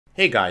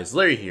Hey guys,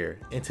 Larry here,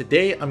 and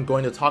today I'm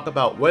going to talk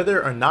about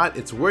whether or not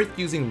it's worth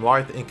using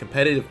Marth in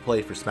competitive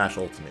play for Smash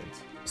Ultimate.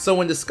 So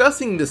when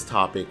discussing this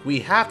topic, we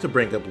have to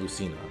bring up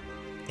Lucina.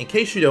 In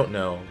case you don't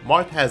know,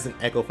 Marth has an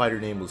Echo Fighter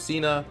named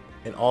Lucina,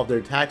 and all of their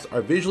attacks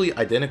are visually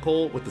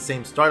identical with the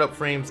same startup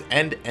frames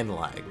and end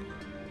lag.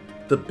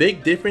 The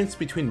big difference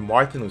between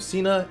Marth and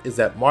Lucina is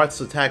that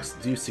Marth's attacks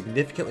do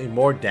significantly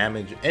more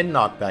damage and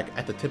knockback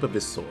at the tip of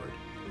his sword.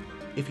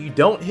 If you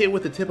don't hit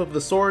with the tip of the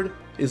sword,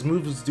 his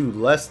moves do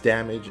less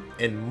damage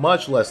and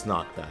much less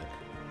knockback.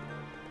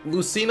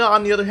 Lucina,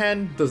 on the other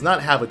hand, does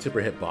not have a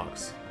tipper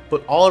hitbox,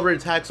 but all of her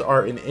attacks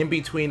are an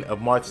in-between of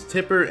Marth's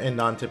tipper and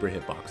non-tipper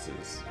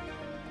hitboxes.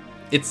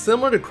 It's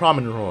similar to Chrom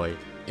and Roy,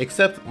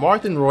 except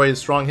Marth and Roy's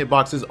strong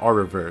hitboxes are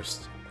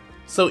reversed.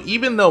 So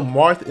even though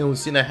Marth and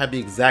Lucina have the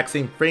exact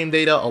same frame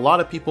data, a lot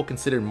of people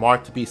consider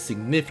Marth to be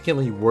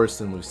significantly worse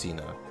than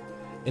Lucina.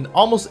 In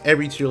almost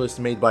every tier list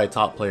made by a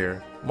top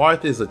player,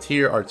 Marth is a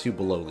tier or two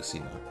below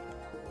Lucina.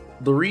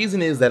 The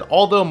reason is that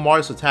although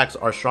Marth's attacks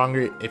are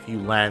stronger if you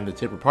land the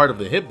tipper part of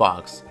the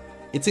hitbox,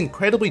 it's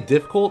incredibly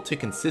difficult to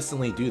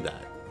consistently do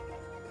that.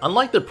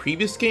 Unlike the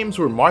previous games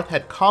where Marth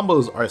had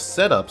combos or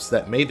setups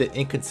that made the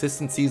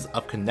inconsistencies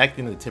of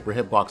connecting the tipper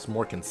hitbox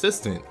more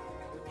consistent,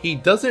 he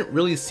doesn't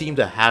really seem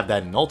to have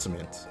that in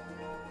Ultimate.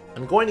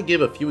 I'm going to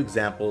give a few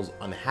examples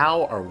on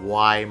how or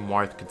why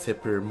Marth could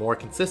tipper more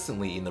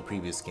consistently in the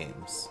previous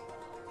games.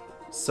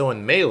 So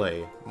in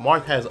Melee,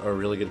 Marth has a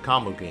really good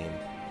combo game.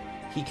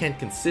 He can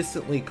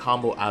consistently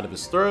combo out of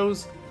his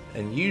throws,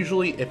 and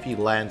usually if he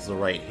lands the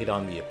right hit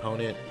on the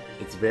opponent,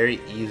 it's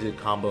very easy to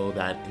combo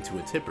that into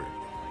a tipper.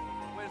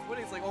 When it's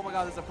winning, it's like, oh my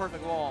god, this is a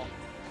perfect wall.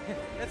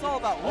 It's all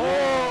about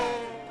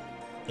wall.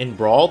 In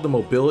Brawl, the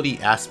mobility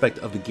aspect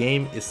of the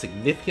game is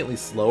significantly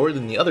slower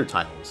than the other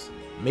titles,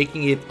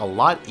 making it a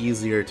lot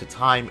easier to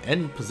time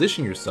and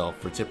position yourself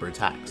for tipper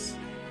attacks.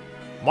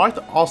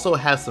 Marth also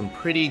has some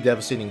pretty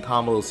devastating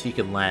combos he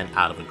can land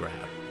out of a grab.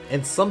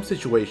 In some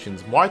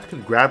situations, Marth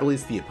could grab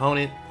release the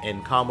opponent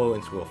and combo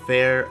into a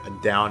fair, a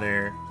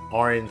downer,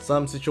 or in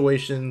some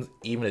situations,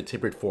 even a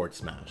tippered forward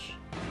smash.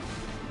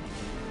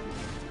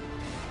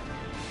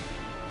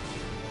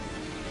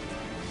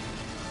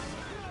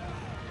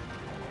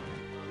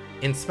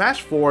 In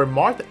Smash 4,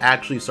 Marth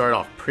actually started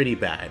off pretty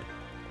bad.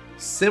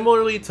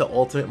 Similarly to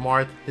Ultimate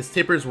Marth, his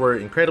tippers were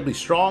incredibly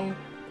strong,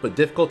 but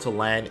difficult to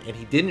land, and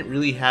he didn't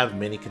really have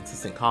many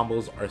consistent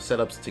combos or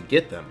setups to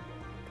get them.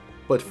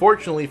 But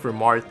fortunately for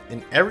Marth,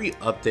 in every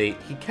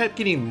update, he kept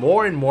getting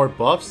more and more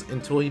buffs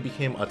until he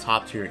became a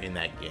top tier in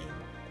that game.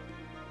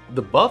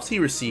 The buffs he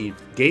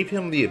received gave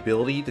him the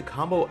ability to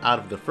combo out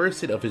of the first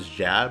hit of his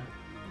jab,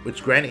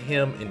 which granted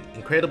him an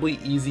incredibly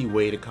easy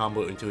way to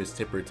combo into his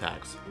tipper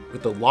attacks,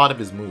 with a lot of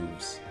his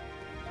moves.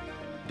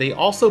 They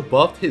also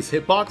buffed his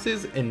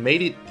hitboxes and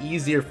made it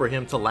easier for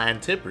him to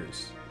land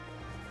tippers.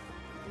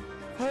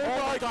 Oh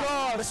my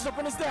god! This is up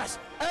on his dash!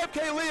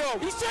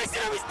 MkLeo! He's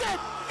chasing him! He's dead!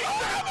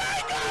 Oh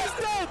my god!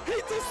 He's dead!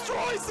 He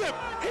destroys him!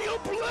 He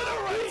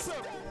obliterates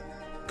him!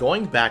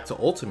 Going back to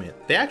Ultimate,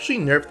 they actually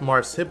nerfed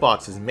Marth's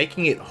hitboxes,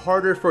 making it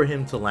harder for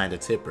him to land a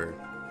tipper.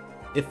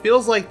 It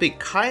feels like they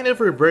kind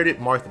of reverted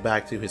Marth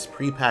back to his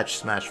pre-patch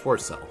Smash 4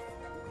 self.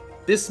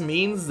 This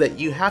means that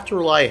you have to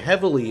rely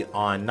heavily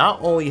on not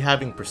only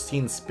having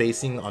pristine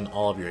spacing on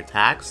all of your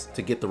attacks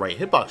to get the right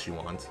hitbox you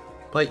want,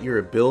 but your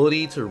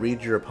ability to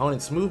read your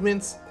opponent's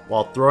movements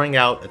while throwing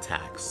out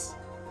attacks.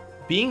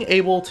 Being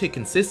able to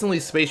consistently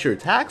space your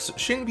attacks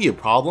shouldn't be a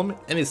problem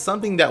and is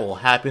something that will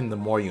happen the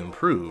more you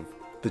improve.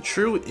 The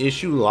true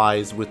issue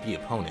lies with the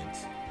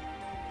opponent.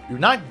 You're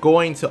not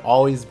going to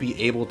always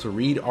be able to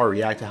read or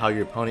react to how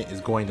your opponent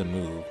is going to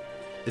move,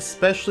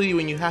 especially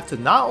when you have to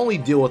not only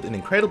deal with an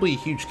incredibly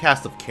huge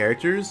cast of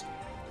characters,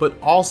 but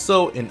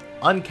also an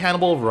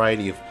uncountable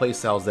variety of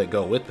playstyles that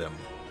go with them.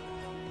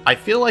 I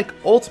feel like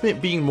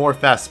Ultimate being more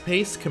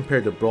fast-paced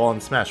compared to Brawl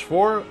and Smash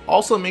 4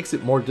 also makes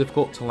it more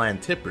difficult to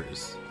land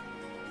tippers.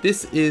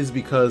 This is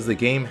because the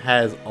game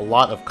has a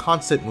lot of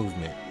constant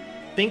movement.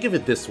 Think of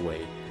it this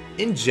way,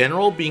 in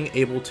general being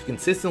able to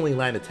consistently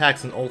land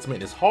attacks in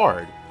Ultimate is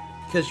hard,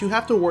 because you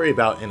have to worry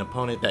about an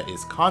opponent that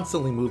is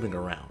constantly moving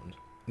around.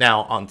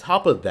 Now on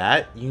top of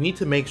that, you need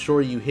to make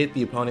sure you hit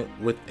the opponent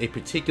with a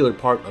particular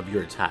part of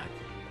your attack,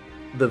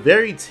 the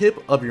very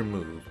tip of your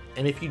move.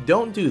 And if you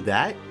don't do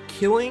that,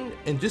 killing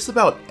and just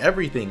about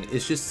everything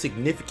is just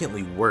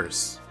significantly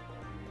worse.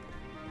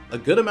 A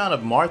good amount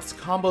of Marth's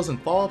combos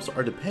and follow-ups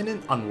are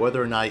dependent on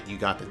whether or not you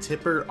got the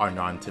tipper or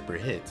non-tipper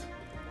hit.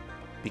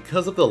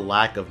 Because of the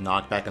lack of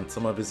knockback on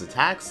some of his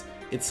attacks,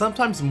 it's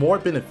sometimes more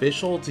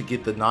beneficial to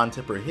get the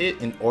non-tipper hit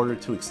in order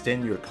to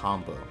extend your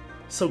combo.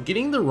 So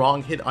getting the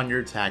wrong hit on your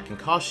attack can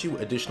cost you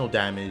additional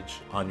damage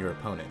on your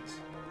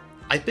opponent.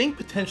 I think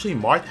potentially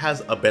Marth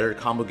has a better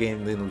combo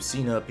game than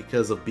Lucina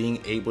because of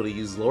being able to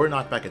use lower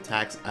knockback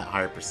attacks at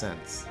higher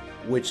percents,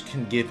 which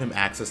can give him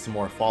access to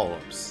more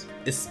follow-ups,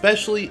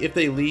 especially if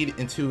they lead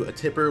into a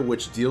tipper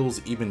which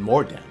deals even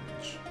more damage.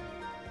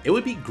 It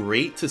would be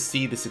great to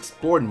see this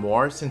explored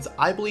more, since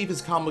I believe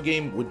his combo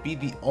game would be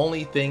the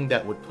only thing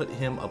that would put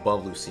him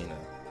above Lucina.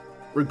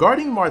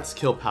 Regarding Marth's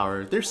kill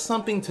power, there's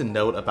something to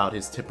note about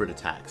his tippered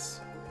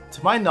attacks.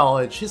 To my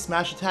knowledge, his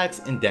smash attacks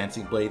and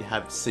Dancing Blade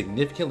have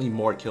significantly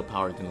more kill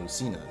power than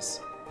Lucina's,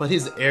 but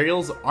his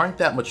aerials aren't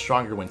that much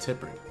stronger when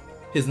tippered.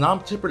 His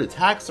non-tippered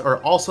attacks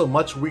are also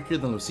much weaker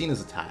than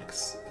Lucina's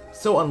attacks,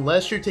 so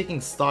unless you're taking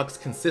stocks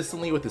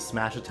consistently with his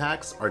smash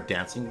attacks or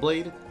Dancing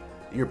Blade,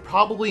 you're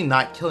probably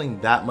not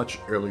killing that much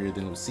earlier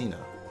than Lucina.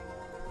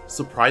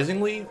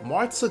 Surprisingly,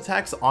 Marth's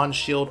attacks on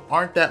shield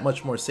aren't that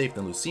much more safe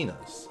than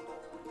Lucina's.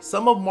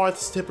 Some of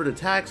Marth's tippered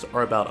attacks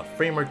are about a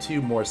frame or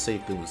two more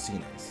safe than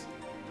Lucina's.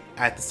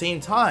 At the same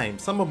time,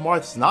 some of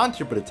Marth's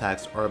non-tippered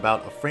attacks are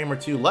about a frame or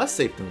two less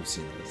safe than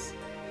Lucina's.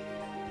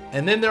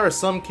 And then there are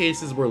some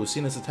cases where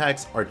Lucina's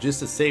attacks are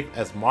just as safe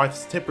as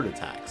Marth's tippered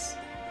attacks.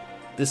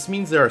 This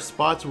means there are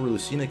spots where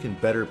Lucina can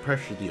better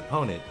pressure the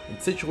opponent, in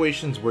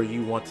situations where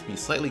you want to be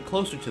slightly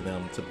closer to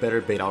them to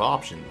better bait out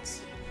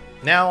options.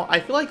 Now, I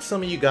feel like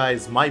some of you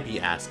guys might be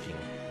asking,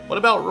 what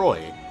about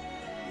Roy?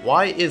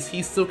 Why is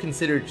he still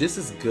considered just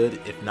as good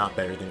if not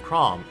better than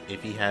Chrom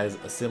if he has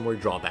a similar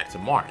drawback to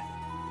Marth?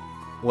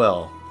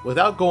 Well,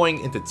 without going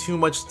into too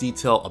much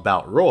detail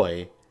about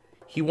Roy,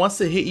 he wants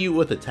to hit you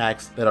with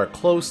attacks that are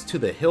close to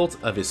the hilt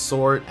of his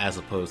sword as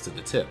opposed to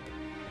the tip.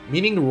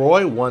 Meaning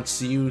Roy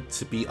wants you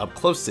to be up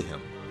close to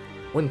him.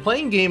 When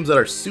playing games that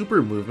are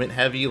super movement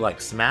heavy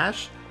like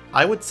Smash,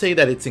 I would say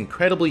that it's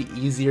incredibly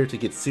easier to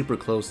get super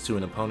close to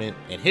an opponent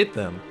and hit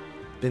them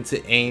than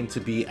to aim to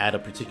be at a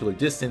particular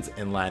distance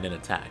and land an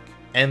attack.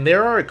 And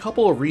there are a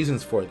couple of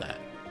reasons for that.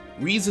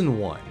 Reason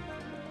 1.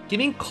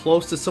 Getting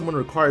close to someone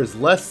requires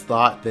less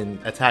thought than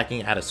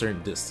attacking at a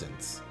certain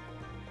distance.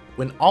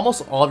 When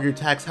almost all of your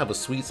attacks have a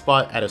sweet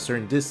spot at a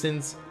certain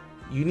distance,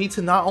 you need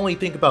to not only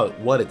think about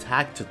what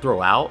attack to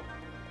throw out,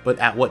 but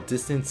at what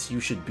distance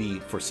you should be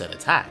for said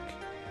attack.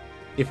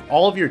 If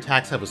all of your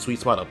attacks have a sweet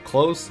spot up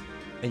close,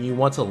 and you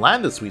want to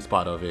land the sweet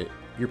spot of it,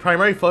 your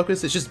primary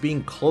focus is just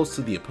being close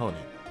to the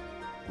opponent.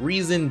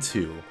 Reason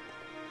 2.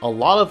 A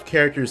lot of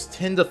characters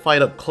tend to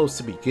fight up close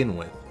to begin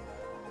with.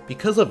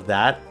 Because of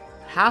that,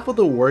 half of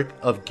the work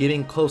of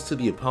getting close to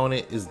the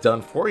opponent is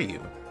done for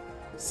you.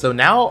 So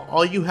now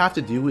all you have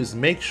to do is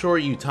make sure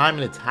you time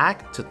an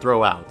attack to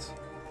throw out.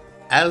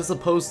 As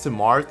opposed to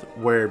Marth,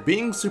 where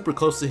being super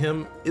close to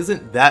him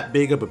isn't that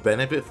big of a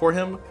benefit for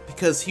him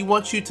because he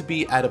wants you to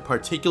be at a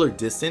particular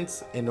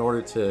distance in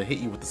order to hit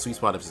you with the sweet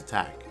spot of his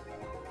attack.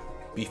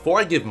 Before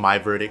I give my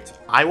verdict,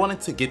 I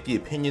wanted to get the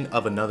opinion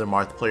of another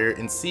Marth player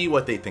and see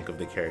what they think of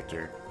the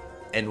character.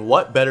 And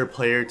what better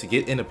player to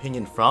get an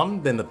opinion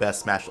from than the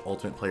best Smash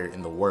Ultimate player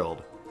in the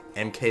world,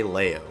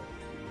 MkLeo.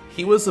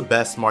 He was the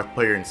best Marth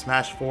player in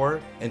Smash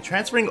 4, and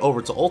transferring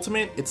over to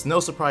Ultimate, it's no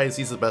surprise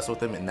he's the best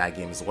with him in that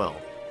game as well.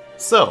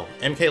 So,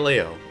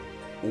 MkLeo,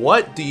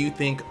 what do you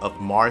think of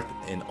Marth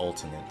in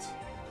Ultimate?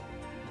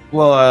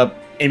 Well,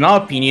 in my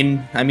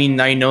opinion, I mean,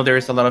 I know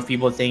there's a lot of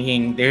people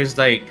thinking there's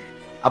like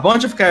a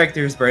bunch of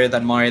characters better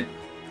than Marth.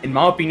 In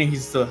my opinion,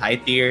 he's still high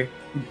tier,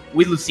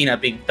 with Lucina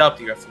being top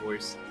tier, of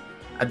course.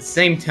 At the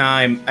same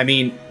time, I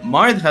mean,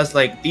 Marth has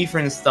like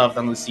different stuff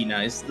than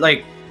Lucina. It's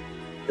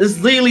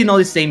literally not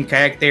the same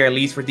character, at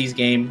least for this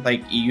game,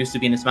 like he used to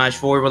be in Smash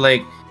 4, but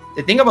like,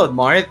 the thing about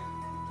Marth,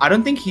 I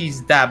don't think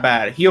he's that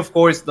bad. He, of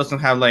course, doesn't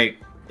have like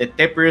the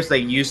tippers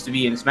like used to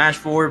be in Smash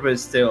 4, but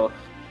still,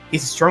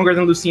 he's stronger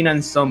than Lucina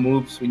in some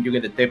moves when you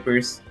get the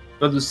tippers.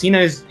 But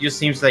Lucina just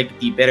seems like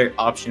the better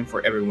option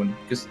for everyone,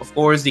 because of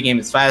course the game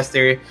is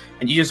faster,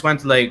 and you just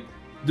want to like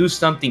do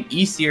something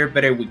easier,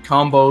 better with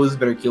combos,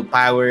 better kill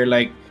power.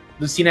 Like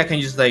Lucina can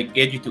just like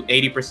get you to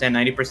 80%,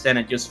 90%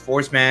 and just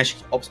force smash,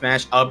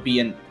 up B,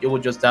 and it will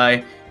just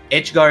die.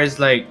 Edgeguard is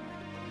like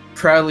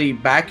probably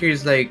backer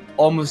is like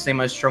almost same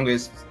as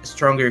strongest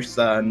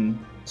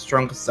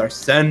our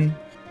son.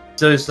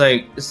 So it's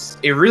like it's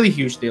a really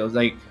huge deal.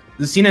 Like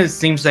Lucina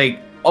seems like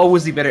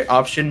always the better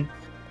option,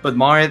 but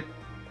Marth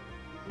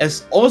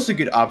is also a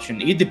good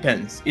option. It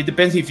depends. It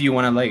depends if you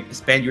want to like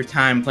spend your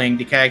time playing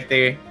the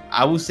character.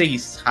 I would say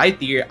he's high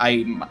tier.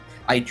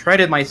 I tried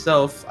it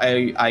myself.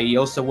 I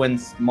also went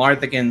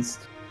Marth against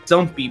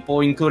some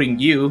people, including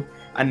you,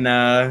 and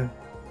I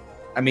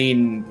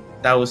mean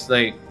that was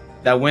like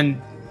that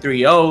went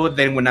 3-0.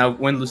 Then when I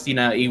went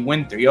Lucina, it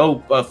went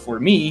 3-0, but for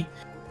me,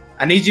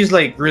 and it's just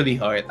like really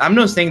hard. I'm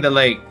not saying that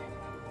like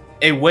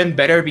it went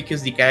better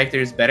because the character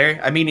is better.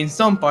 I mean, in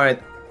some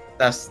part,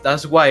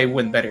 that's why it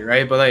went better,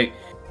 right? But like,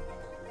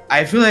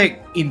 I feel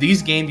like in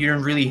this game you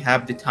don't really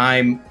have the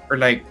time, or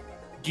like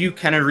you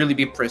cannot really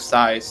be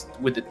precise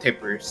with the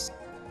tippers,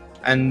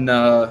 and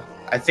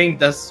I think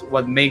that's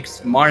what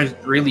makes Marth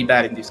really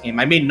bad in this game.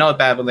 I mean, not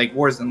bad, but like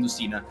worse than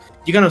Lucina.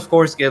 You can of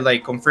course get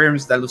like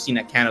confirms that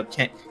Lucina cannot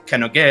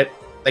get.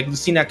 Like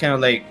Lucina cannot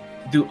like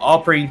do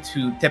upper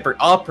into tipper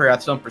upper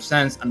at some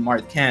percents, and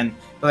Marth can.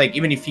 But like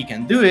even if he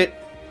can do it,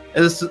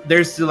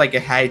 there's still like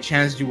a high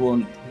chance you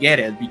won't get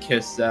it,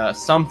 because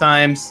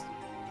sometimes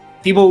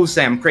people will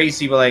say I'm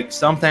crazy, but like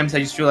sometimes I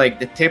just feel like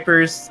the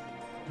tippers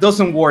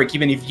doesn't work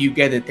even if you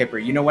get the tipper.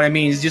 You know what I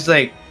mean? It's just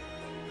like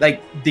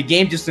the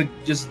game just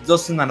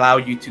doesn't allow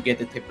you to get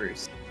the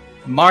tippers.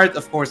 Marth,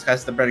 of course,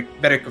 has the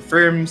better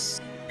confirms.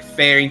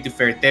 fair into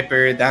fair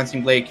tipper,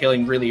 dancing blade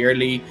killing really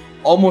early,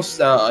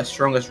 almost as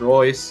strong as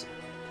Royce.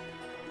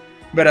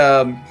 But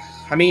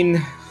I mean,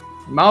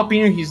 in my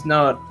opinion, he's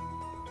not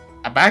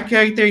a bad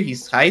character.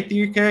 He's high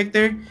tier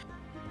character.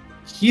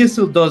 He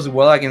still does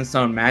well against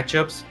some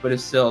matchups, but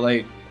it's still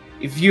like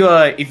if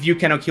you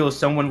cannot kill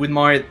someone with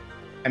Marth,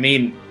 I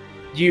mean,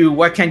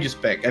 what can you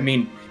expect? I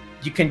mean,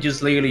 you can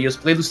just literally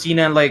just play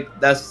Lucina, and like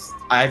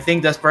I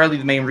think that's probably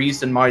the main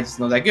reason Marth is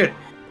not that good.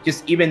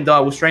 Just even though I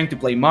was trying to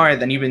play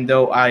Marth, and even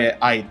though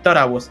I thought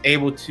I was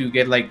able to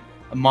get like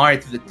a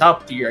Marth to the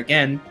top tier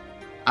again,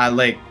 I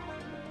like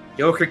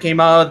Joker came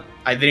out.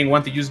 I didn't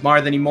want to use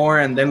Marth anymore,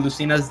 and then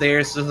Lucina's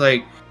there, so it's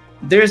like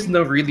there's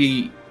no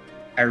really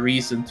a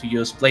reason to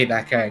just play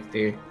that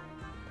character.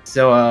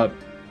 So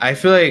I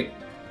feel like,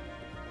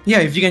 yeah,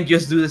 if you can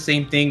just do the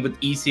same thing but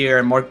easier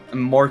and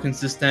more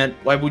consistent,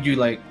 why would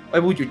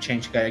you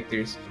change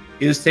characters?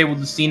 You just stay with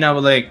Lucina,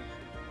 but like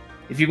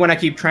if you want to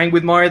keep trying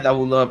with Marth, I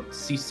would love to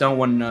see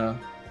someone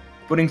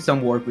putting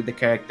some work with the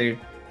character.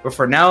 But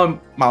for now,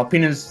 my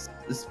opinion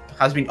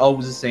has been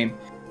always the same.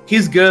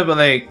 He's good, but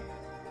like,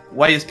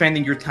 why are you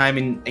spending your time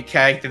in a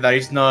character that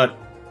is not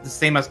the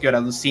same as good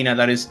as Lucina,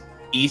 that is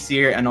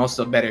easier and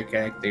also a better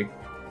character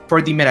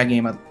for the meta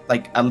game,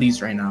 at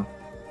least right now.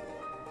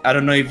 I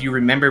don't know if you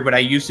remember, but I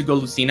used to go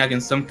Lucina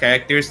against some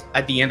characters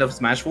at the end of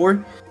Smash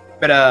 4.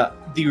 But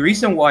the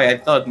reason why I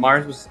thought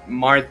Marth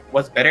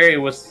was better, it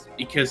was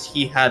because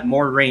he had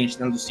more range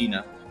than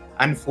Lucina.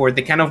 And for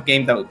the kind of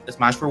game that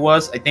Smash 4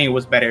 was, I think it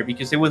was better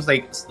because it was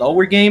like a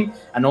slower game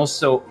and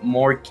also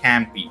more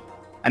campy.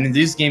 And in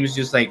this game, it's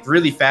just like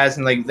really fast,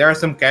 and like there are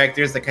some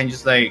characters that can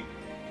just like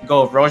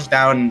go rush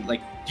down,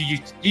 like you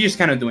just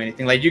kind of do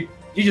anything, like you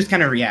just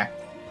kind of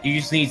react. You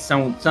just need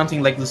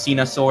something like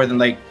Lucina's sword, and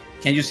like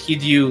can just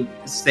hit you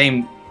the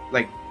same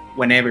like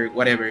whenever,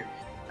 whatever.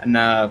 And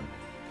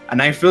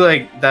I feel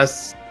like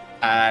that's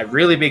a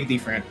really big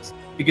difference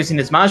because in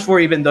the Smash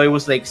 4, even though it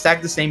was like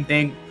exact the same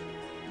thing,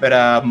 but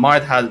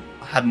Marth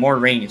had more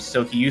range,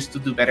 so he used to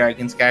do better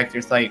against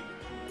characters like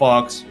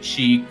Fox,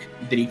 Sheik,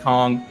 Diddy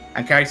Kong,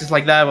 and characters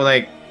like that. But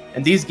like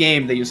in this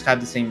game, they just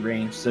have the same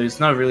range, so it's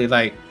not really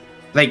like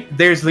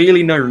there's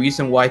literally no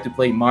reason why to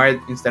play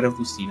Marth instead of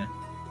Lucina.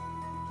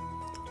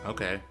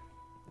 Okay,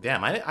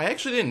 damn, I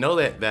actually didn't know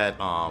that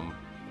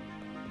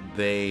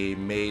they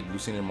made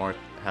Lucina and Marth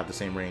have the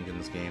same range in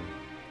this game.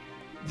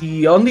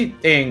 The only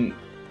thing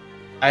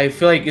I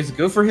feel like is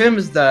good for him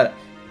is that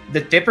the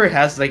tipper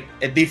has like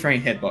a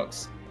different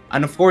hitbox,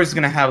 and of course it's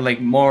gonna have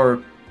like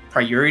more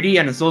priority,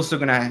 and it's also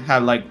gonna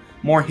have like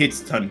more hit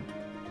stun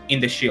in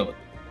the shield,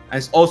 and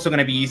it's also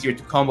gonna be easier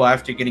to combo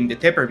after getting the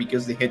tipper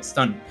because the hit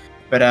stun.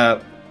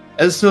 But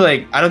also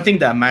like I don't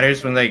think that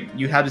matters when like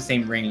you have the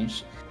same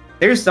range.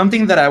 There's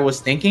something that I was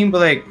thinking,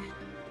 but like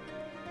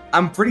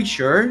I'm pretty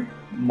sure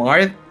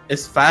Marth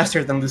is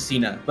faster than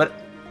Lucina, but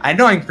I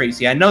know I'm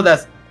crazy. I know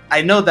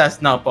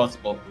that's not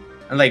possible,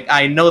 and like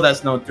I know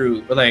that's not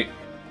true. But like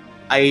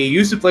I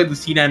used to play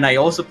Lucina, and I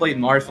also played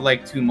Marth for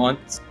like 2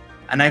 months,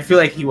 and I feel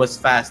like he was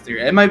faster.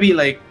 It might be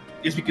like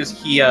just because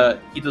he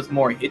does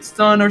more hit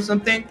stun or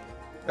something,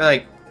 but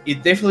like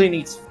it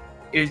definitely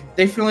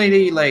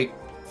like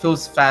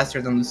feels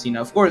faster than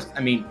Lucina. Of course, I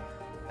mean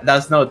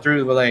that's not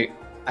true, but like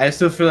I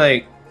still feel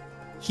like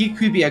he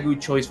could be a good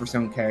choice for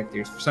some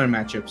characters, for some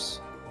matchups.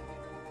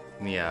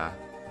 Yeah.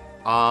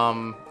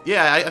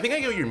 Yeah, I think I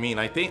get what you mean.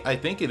 I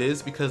think it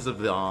is because of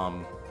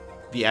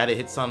the added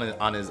hits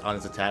on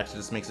his attacks. It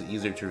just makes it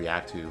easier to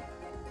react to.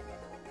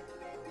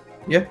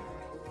 Yeah,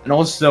 and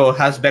also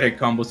has better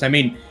combos. I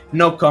mean,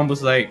 no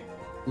combos like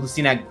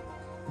Lucina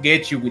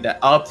get you with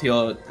the up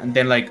tilt, and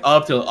then like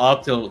up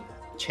tilt,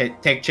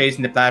 tech chase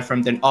in the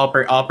platform, then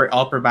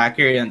upper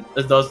backer, and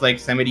it does like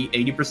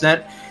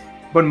 70-80%.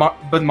 But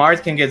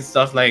Marth can get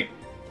stuff like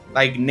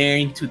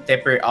nearing to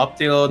tipper up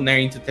tilt,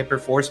 nearing to tipper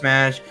force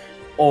smash,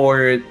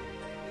 or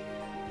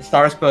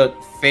stars put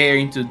fair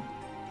into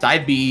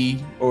type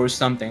B or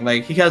something.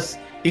 Like he has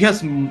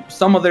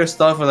some other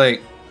stuff, but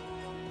like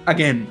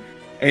again,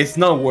 it's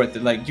not worth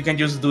it. Like you can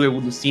just do it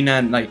with Lucina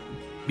and like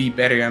be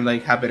better and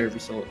like have better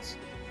results.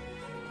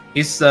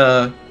 It's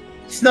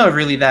not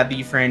really that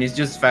different. It's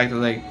just the fact that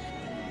like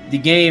the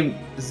game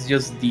is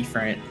just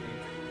different.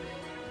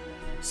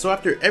 So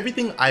after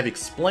everything I've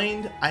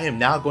explained, I am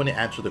now going to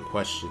answer the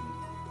question: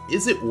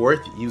 is it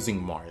worth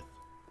using Marth?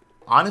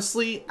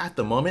 Honestly, at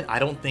the moment, I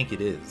don't think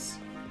it is.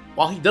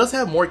 While he does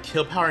have more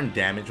kill power and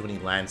damage when he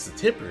lands the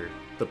tipper,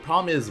 the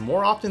problem is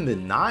more often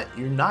than not,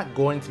 you're not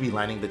going to be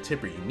landing the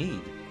tipper you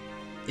need.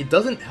 It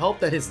doesn't help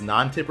that his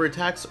non-tipper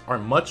attacks are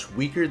much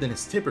weaker than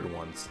his tippered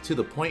ones, to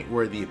the point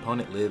where the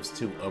opponent lives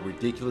to a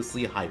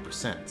ridiculously high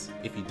percent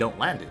if you don't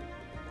land it.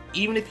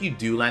 Even if you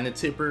do land a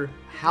tipper,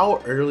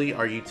 how early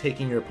are you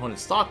taking your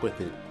opponent's stock with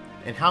it,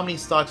 and how many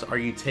stocks are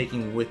you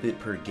taking with it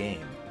per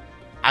game?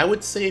 I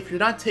would say if you're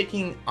not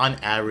taking, on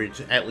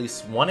average, at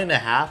least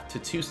 1.5 to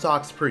 2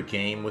 stocks per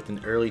game with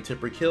an early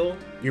tipper kill,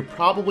 you're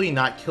probably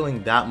not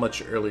killing that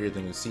much earlier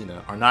than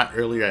Lucina, or not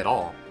earlier at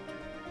all.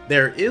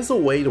 There is a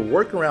way to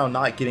work around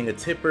not getting a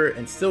tipper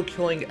and still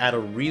killing at a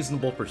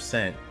reasonable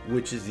percent,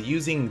 which is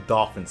using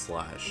Dolphin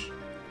Slash.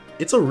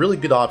 It's a really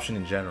good option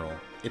in general.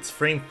 It's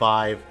frame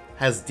 5,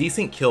 has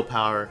decent kill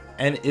power,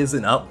 and is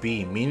an up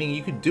B, meaning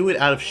you could do it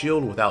out of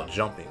shield without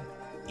jumping.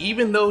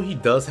 Even though he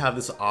does have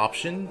this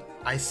option,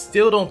 I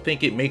still don't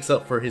think it makes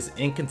up for his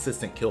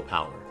inconsistent kill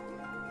power.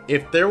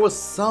 If there was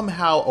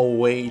somehow a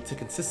way to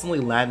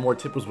consistently land more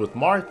tippers with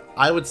Marth,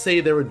 I would say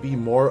there would be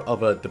more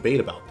of a debate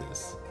about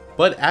this.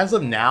 But as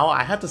of now,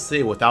 I have to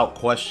say without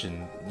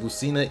question,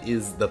 Lucina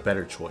is the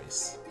better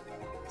choice.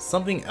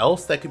 Something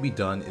else that could be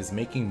done is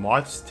making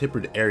Marth's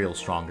tippered aerial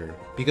stronger,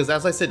 because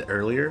as I said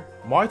earlier,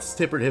 Marth's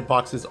tippered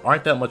hitboxes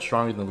aren't that much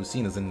stronger than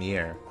Lucina's in the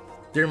air.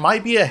 There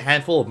might be a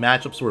handful of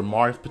matchups where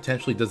Marth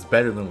potentially does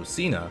better than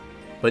Lucina,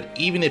 but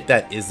even if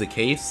that is the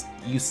case,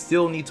 you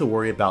still need to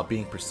worry about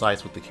being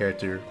precise with the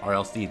character, or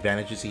else the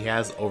advantages he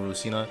has over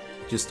Lucina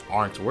just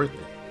aren't worth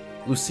it.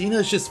 Lucina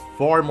is just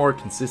far more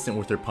consistent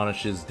with her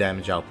punishes,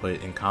 damage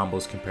output, and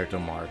combos compared to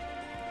Marth.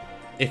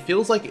 It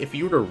feels like if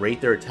you were to rate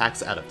their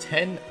attacks out of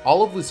 10,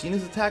 all of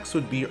Lucina's attacks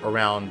would be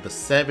around the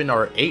 7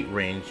 or 8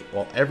 range,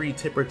 while every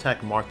tipper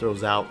attack Marth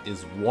throws out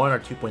is 1 or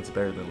 2 points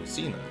better than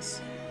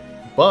Lucina's.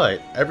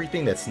 But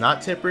everything that's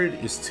not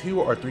tippered is 2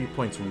 or 3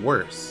 points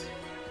worse.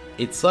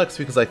 It sucks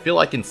because I feel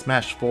like in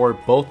Smash 4,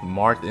 both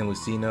Marth and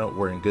Lucina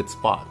were in good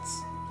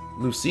spots.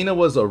 Lucina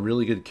was a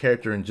really good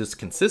character and just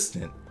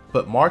consistent,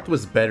 but Marth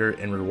was better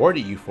and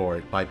rewarded you for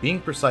it by being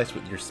precise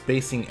with your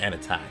spacing and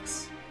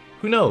attacks.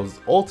 Who knows,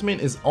 Ultimate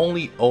is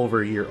only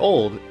over a year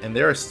old, and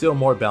there are still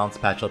more balance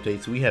patch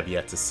updates we have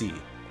yet to see.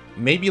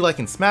 Maybe like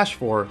in Smash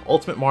 4,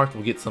 Ultimate Marth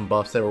will get some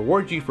buffs that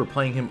reward you for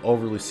playing him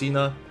over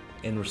Lucina,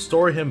 and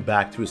restore him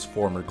back to his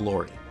former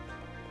glory.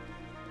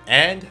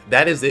 And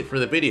that is it for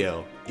the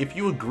video. If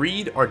you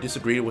agreed or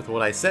disagreed with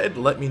what I said,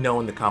 let me know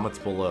in the comments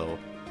below.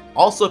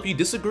 Also, if you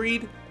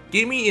disagreed,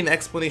 give me an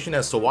explanation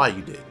as to why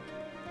you did.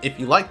 If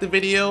you liked the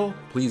video,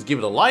 please give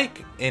it a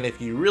like, and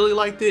if you really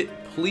liked it,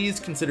 please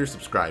consider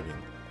subscribing.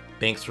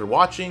 Thanks for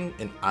watching,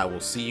 and I will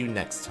see you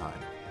next time.